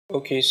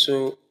Okay,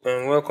 so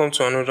welcome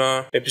to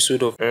another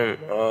episode of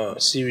our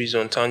series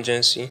on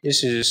tangency.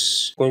 This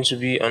is going to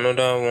be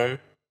another one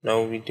that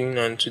we'll be doing,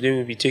 and today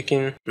we'll be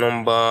taking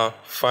number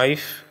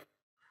 5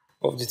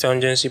 of the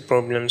tangency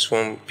problems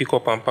from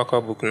Pickup and Packer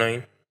book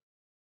 9.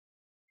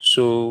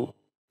 So,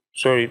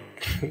 sorry,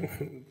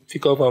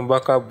 Pickup and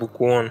Packer book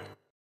 1,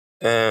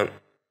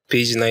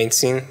 page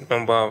 19,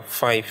 number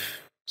 5.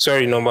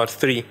 Sorry, number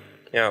 3.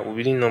 Yeah, we'll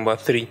be doing number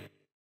 3.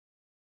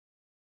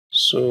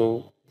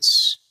 So,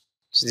 it's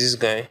this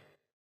guy.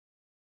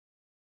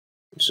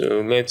 So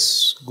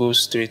let's go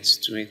straight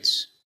to it.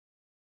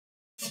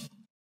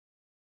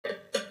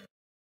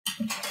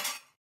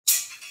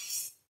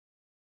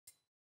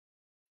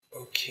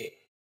 Okay.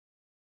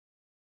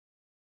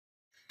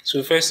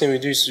 So first thing we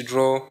do is to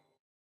draw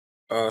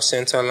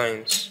center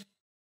lines.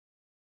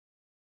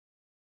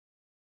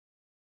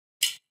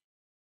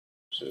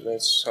 So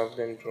let's have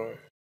them drawn.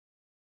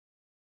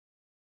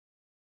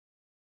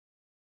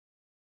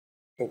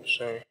 Oh,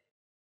 sorry.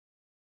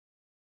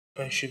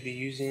 I should be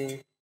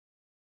using.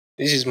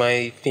 This is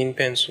my thin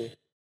pencil.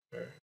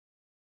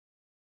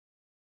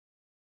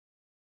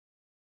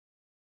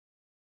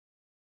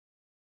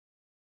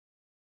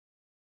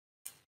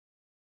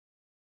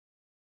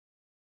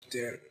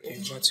 Then a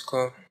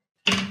vertical.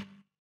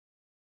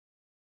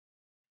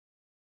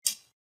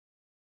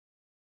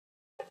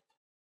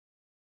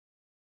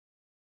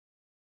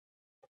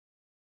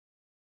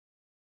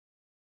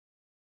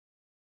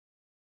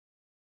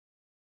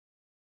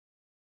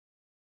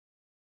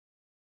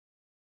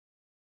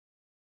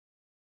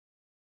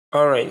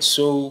 Alright,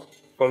 so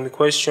from the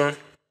question,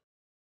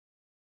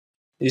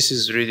 this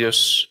is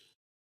radius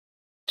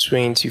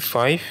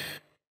 25,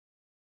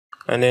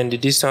 and then the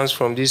distance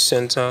from this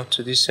center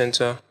to this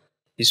center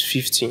is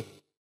 50.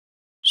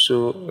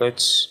 So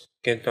let's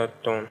get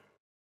that done.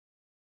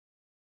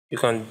 You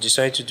can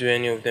decide to do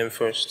any of them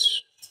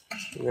first.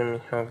 Let me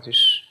have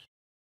this.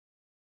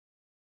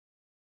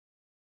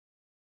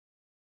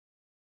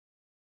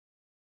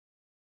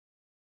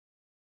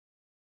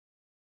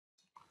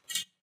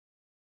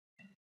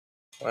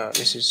 Wow,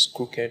 this is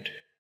crooked.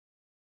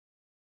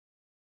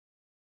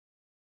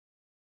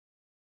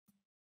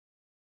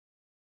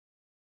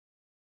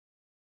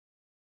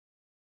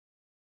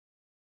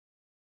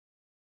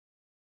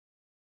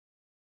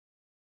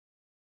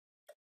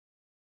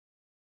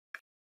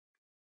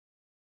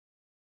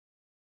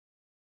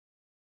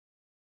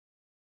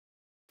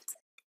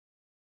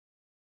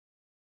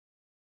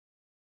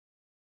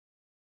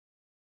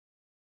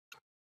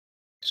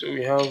 So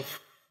we have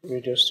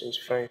radius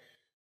 25.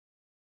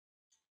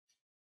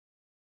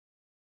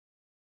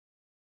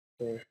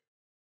 Yeah.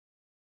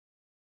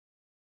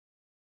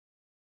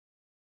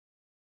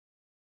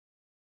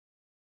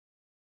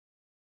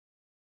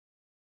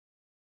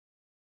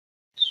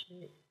 So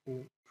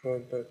we draw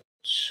that.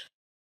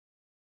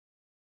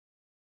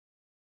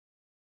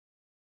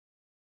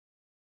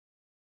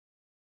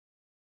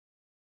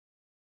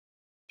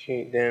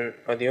 Okay, then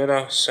at the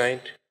other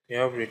side we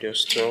have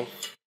radius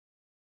 12.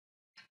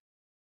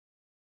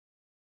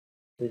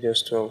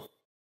 Radius 12.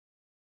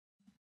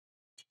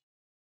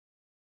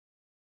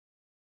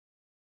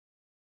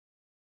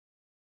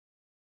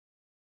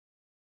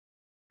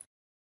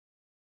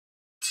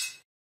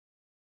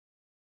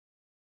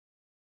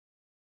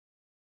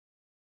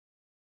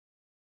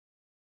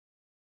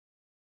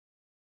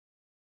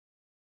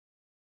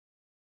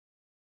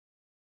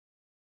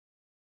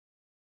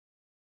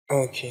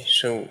 Okay,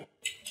 so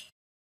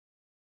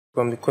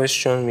from the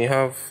question we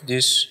have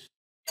this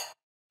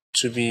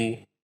to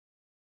be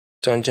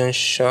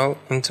tangential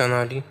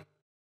internally.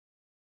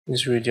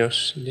 This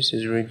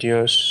is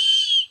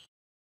radius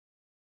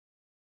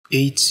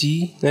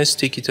 80. Let's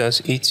take it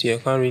as 80. I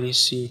can't really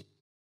see.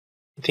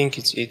 I think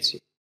it's 80.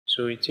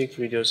 So we take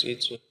radius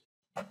 80.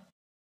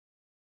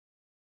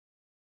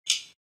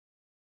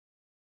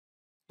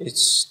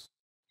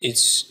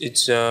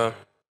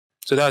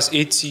 So that's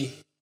 80.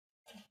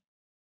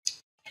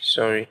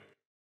 Sorry.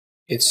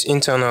 It's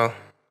internal.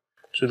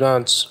 So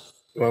that's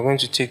we're going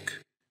to take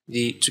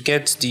to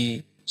get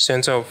the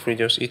center of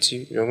radius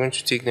 80, we're going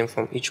to take them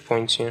from each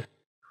point here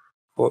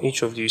for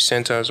each of the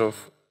centers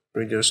of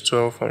radius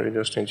 12 and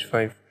radius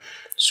 25.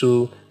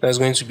 So that's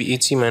going to be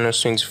 80 minus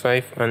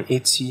 25 and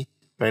 80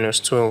 minus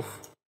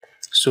 12.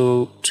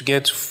 So to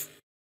get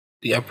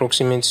the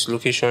approximate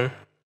location,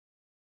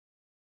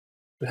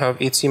 we have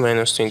 80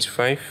 minus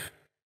 25.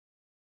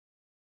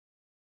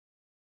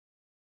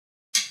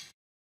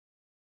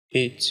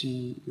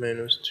 80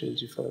 minus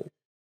 25.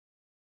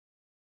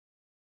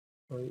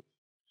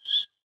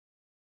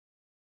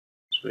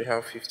 So we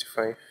have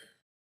 55.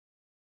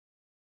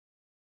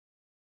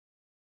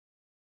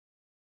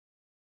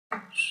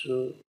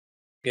 So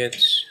get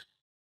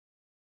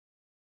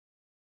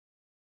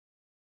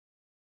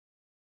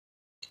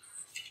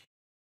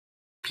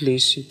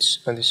place it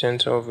at the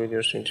center of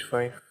radius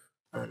 25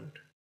 and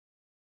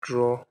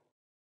draw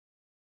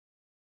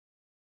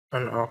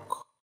an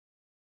arc.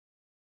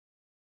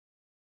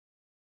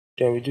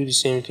 Then we do the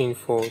same thing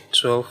for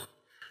 12.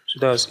 So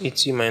that's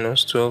 80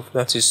 minus 12,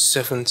 that is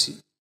 70.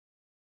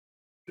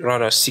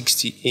 rather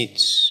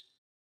 68.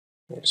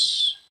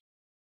 Yes.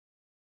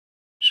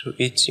 So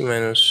 80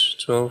 minus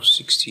 12,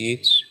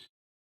 68.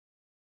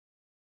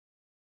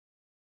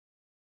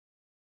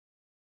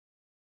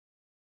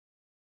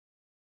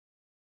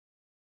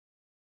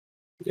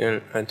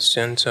 Then at the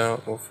center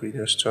of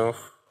radius 12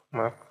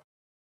 mark.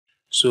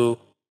 So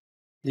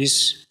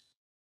this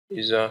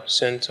is a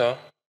center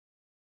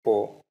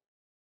for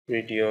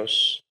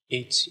radius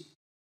 80.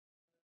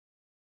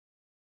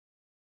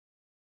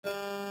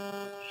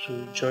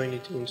 So join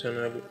it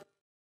internally.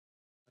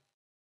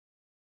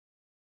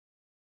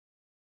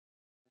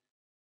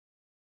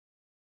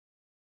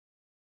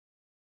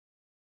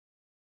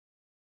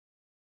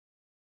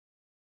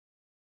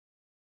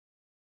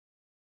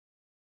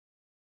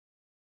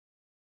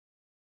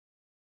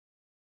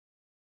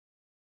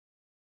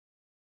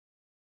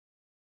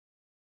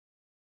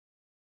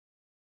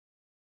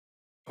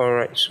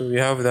 Alright, so we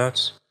have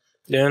that.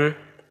 Then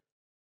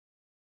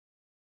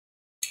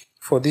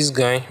for this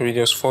guy,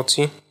 radius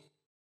 40,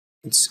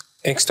 it's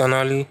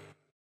externally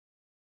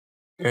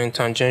and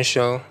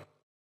tangential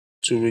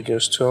to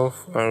radius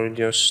 12 and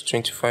radius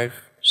 25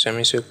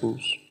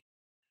 semicircles.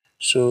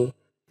 So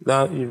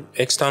that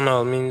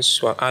external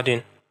means we're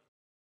adding.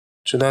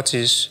 So that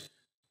is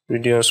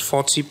radius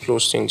 40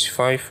 plus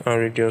 25 and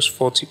radius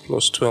 40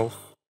 plus 12.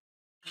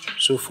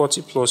 So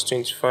 40 plus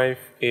 25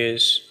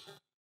 is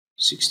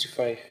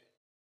 65.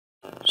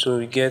 So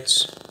we get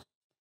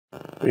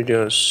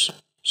radius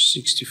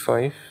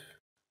 65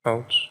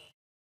 out.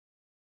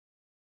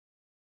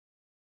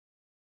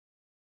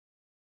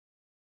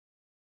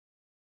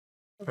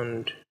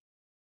 And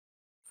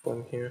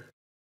from here,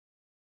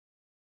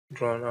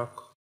 draw an arc.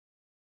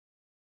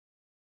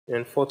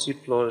 And 40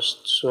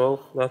 plus 12,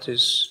 that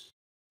is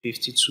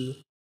 52.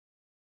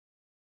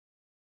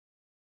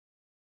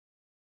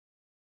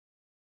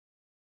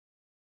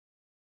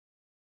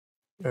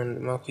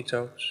 And mark it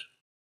out.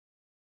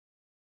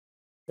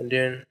 And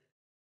then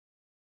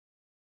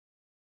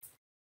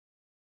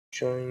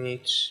join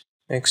it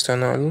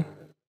externally.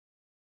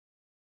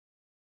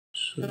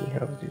 So we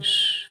have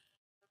this.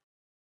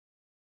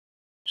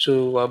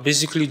 So we're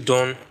basically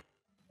done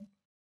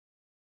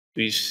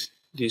with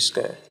this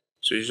guy.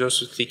 So it's just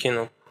to thicken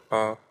up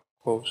our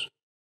curves,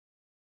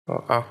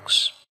 our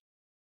arcs.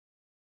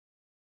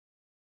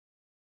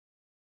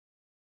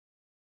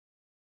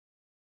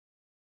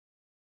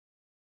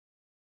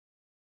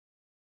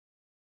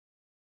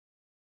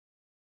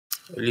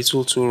 A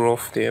little too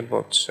rough there,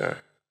 but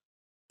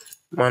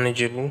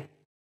manageable.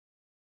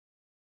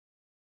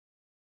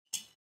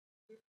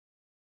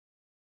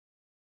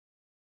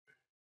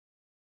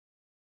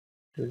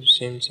 Do the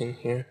same thing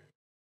here.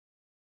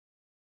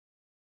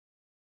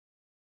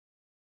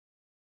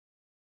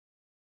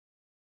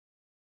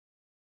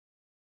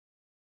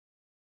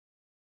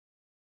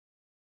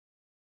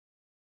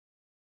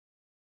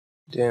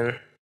 Then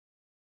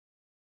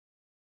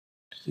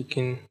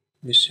thicken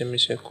the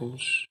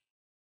semicircles.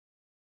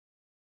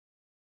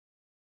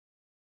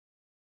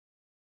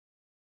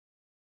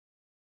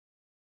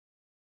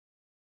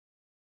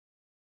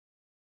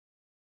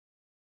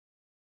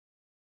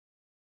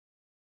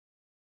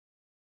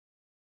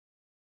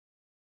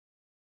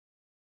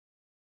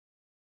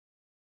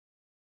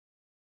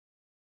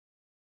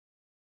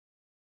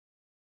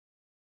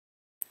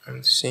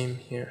 And same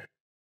here.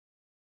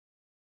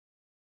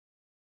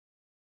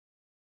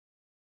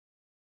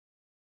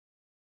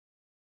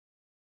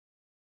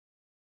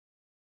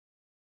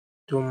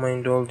 Don't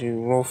mind all the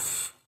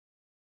rough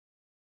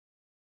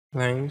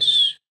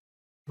lines,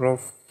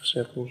 rough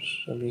circles,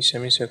 I mean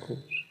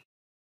semicircles,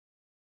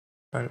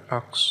 and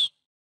arcs.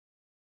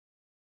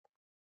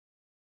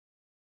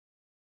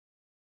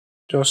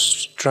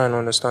 Just try and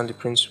understand the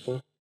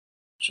principle.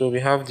 So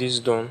we have this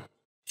done.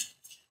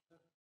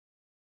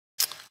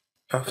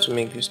 I have to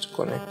make this to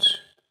connect.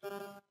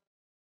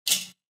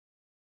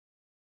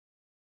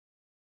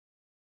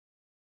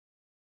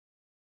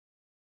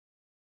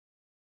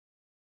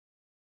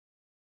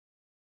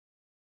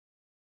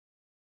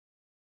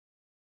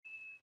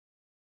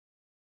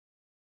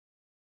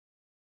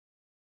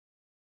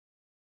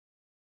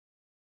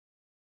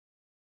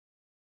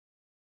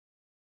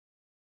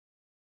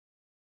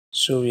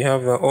 So we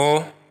have that.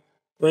 Or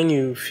when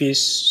you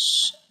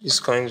face these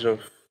kinds of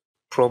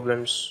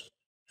problems,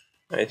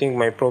 I think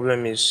my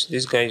problem is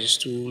this guy is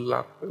too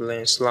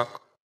slack.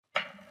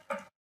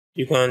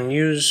 You can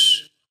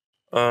use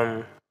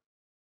um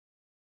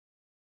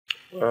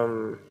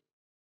um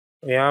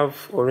we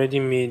have already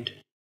made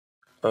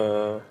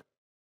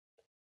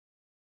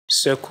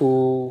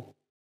circle,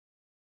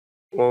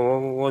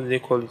 or what do they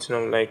call it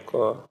now, like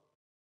well,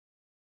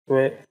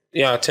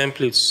 yeah,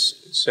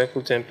 templates,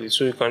 circle templates.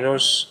 So you can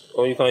just,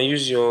 or you can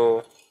use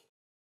your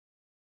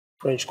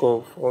French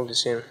curve all the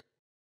same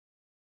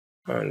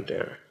and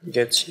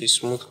get a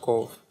smooth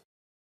curve.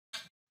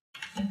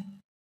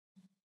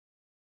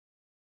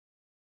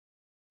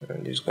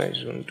 And these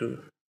guys don't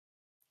do.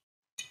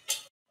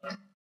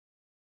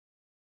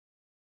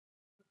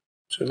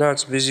 So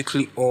that's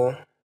basically all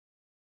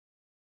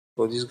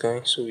for this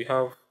guy. So we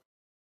have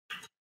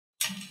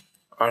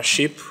our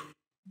shape.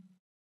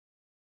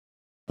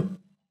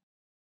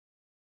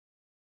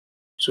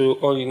 So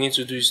all you need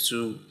to do is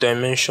to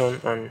dimension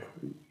and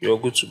you're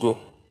good to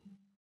go.